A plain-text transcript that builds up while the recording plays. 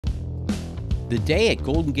The day at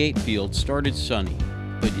Golden Gate Field started sunny,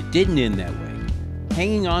 but it didn't end that way.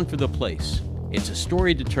 Hanging on for the place, it's a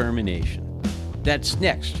story of determination. That's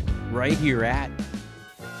next, right here at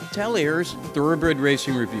Tell Airs Thoroughbred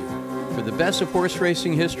Racing Review, for the best of horse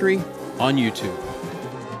racing history on YouTube.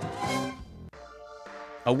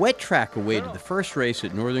 A wet track awaited the first race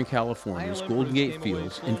at Northern California's Golden Gate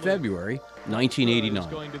Fields in February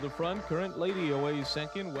 1989.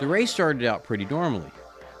 The race started out pretty normally,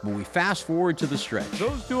 but we fast forward to the stretch.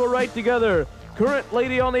 Those two are right together. Current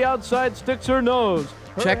Lady on the outside sticks her nose.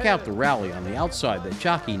 Check out the rally on the outside that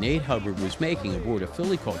jockey Nate Hubbard was making aboard a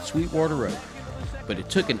filly called Sweetwater Oak. But it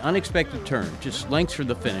took an unexpected turn, just lengths from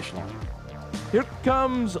the finish line. Here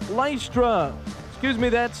comes Lystra. Excuse me,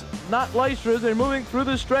 that's not Lystra. They're moving through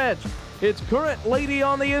the stretch. It's Current Lady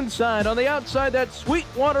on the inside. On the outside, that's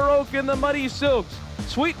Sweetwater Oak in the Muddy Silks.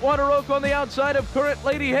 Sweetwater Oak on the outside of Current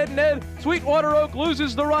Lady head and head. Sweetwater Oak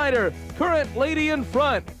loses the rider. Current Lady in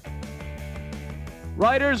front.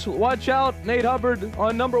 Riders, watch out. Nate Hubbard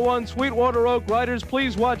on number 1, Sweetwater Oak. Riders,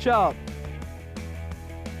 please watch out.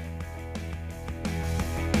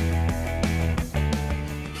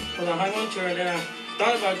 Well, I hung on to her and then I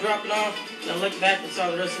thought about dropping off. And I looked back and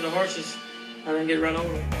saw the rest of the horses and then get run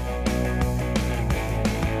over.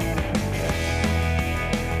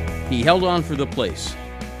 He held on for the place,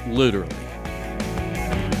 literally.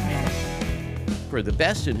 For the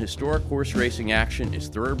best in historic horse racing action is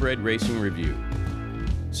Thoroughbred Racing Review.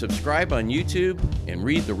 Subscribe on YouTube and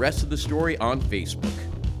read the rest of the story on Facebook.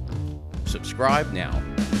 Subscribe now.